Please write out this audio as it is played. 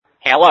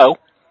Hello.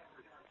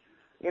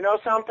 You know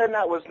something?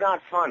 That was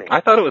not funny. I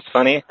thought it was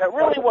funny. That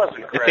really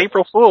wasn't, Chris. It's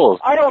April Fool's.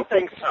 I don't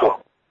think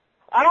so.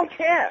 I don't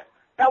care.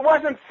 That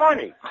wasn't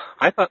funny.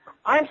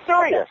 I'm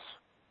serious.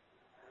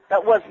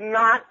 That was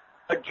not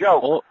a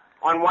joke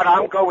on what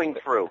I'm going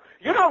through.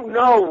 You don't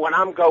know what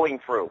I'm going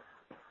through.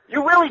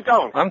 You really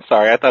don't. I'm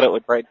sorry. I thought it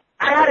would break.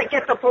 I had to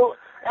get the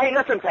Hey,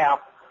 listen,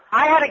 pal.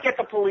 I had to get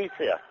the police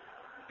here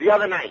the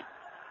other night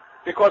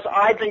because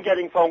I've been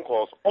getting phone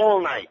calls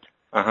all night.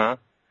 Uh-huh.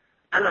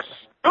 And the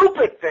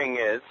stupid thing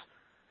is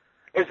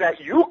that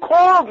you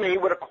called me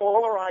with a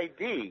caller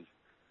ID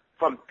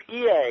from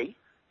PA,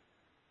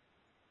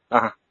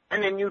 uh-huh,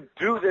 and then you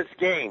do this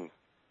game.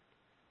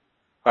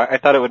 I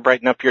thought it would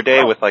brighten up your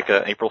day with like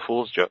a April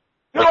Fool's joke.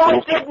 No,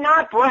 it did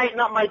not brighten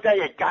up my day.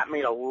 It got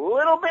me a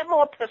little bit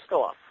more pissed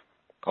off.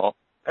 Oh.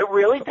 It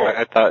really did.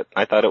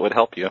 I thought it would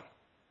help you.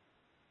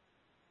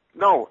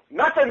 No,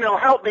 nothing will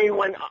help me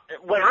when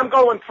I'm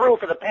going through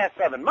for the past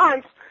 7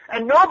 months,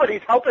 and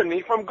nobody's helping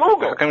me from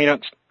Google. How come you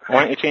don't?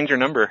 Why don't you change your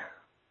number?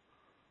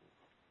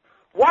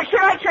 Why should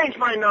I change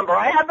my number?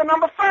 I had the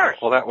number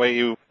first. Well, that way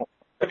you...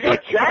 If your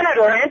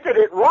janitor entered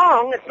it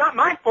wrong, it's not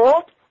my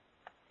fault.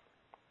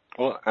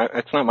 Well,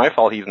 it's not my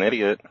fault he's an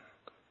idiot.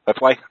 That's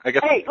why, I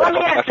guess, hey,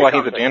 that's why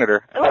he's a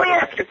janitor. Let me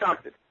ask you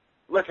something.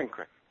 Listen,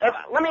 Chris,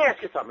 let me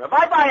ask you something. If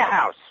I buy a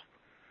house,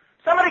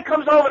 somebody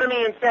comes over to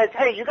me and says,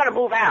 hey, you got to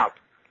move out.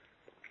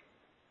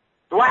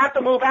 Do I have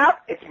to move out?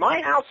 It's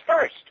my house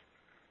first.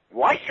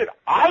 Why should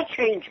I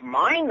change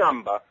my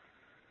number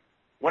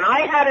when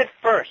I had it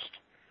first?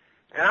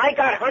 And I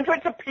got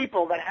hundreds of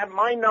people that have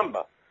my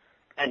number,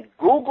 and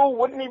Google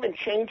wouldn't even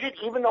change it,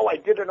 even though I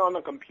did it on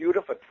the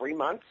computer for 3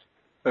 months?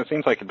 That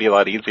seems like it'd be a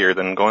lot easier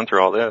than going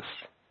through all this.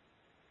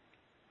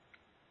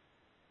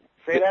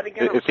 Say that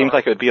again? It seems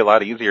like it would be a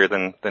lot easier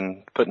than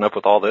putting up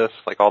with all this,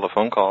 like all the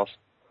phone calls.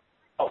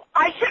 Oh,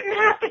 I shouldn't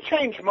have to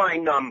change my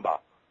number.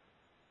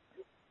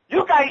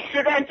 You guys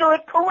should enter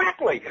it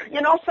correctly.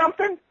 You know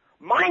something?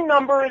 My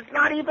number is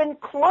not even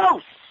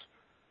close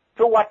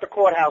to what the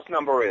courthouse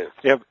number is.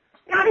 Yeah.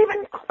 Not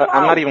even close.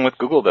 I'm not even with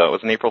Google, though. It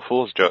was an April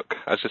Fool's joke.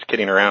 I was just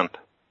kidding around.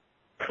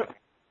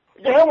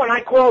 Yeah, when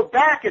I called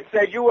back, it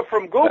said you were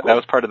from Google. That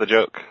was part of the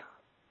joke.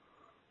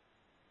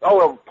 Oh,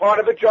 well, part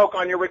of a joke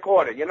on your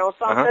recorder. You know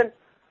something?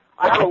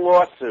 I have a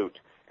lawsuit,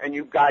 and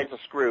you guys are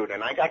screwed.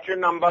 And I got your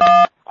number,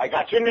 I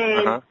got your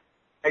name,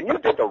 and you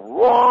did the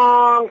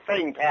wrong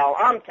thing, pal.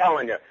 I'm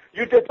telling you.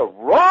 You did the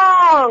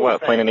wrong thing.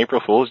 What, playing an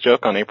April Fool's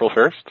joke on April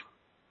 1st?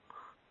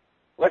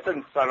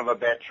 Listen, son of a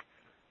bitch.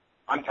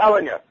 I'm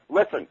telling you,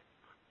 listen.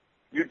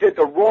 You did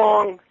the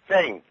wrong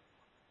thing.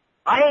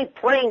 I ain't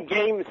playing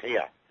games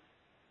here.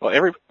 Well,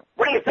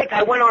 What do you think,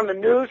 I went on the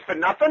news for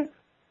nothing?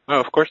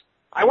 Oh, of course.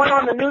 I went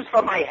on the news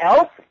for my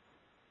health?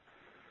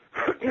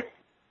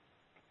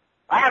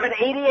 I have an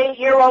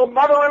 88-year-old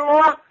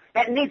mother-in-law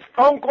that needs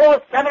phone calls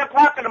at 7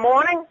 o'clock in the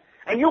morning,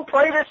 and you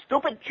play this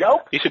stupid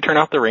joke? You should turn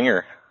off the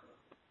ringer.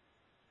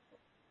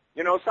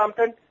 You know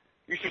something?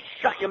 You should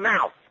shut your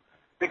mouth,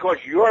 because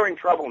you're in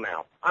trouble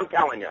now. I'm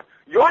telling you.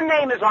 Your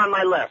name is on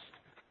my list.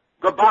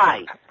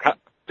 Goodbye. How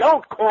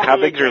Don't call me How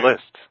big's your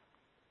list?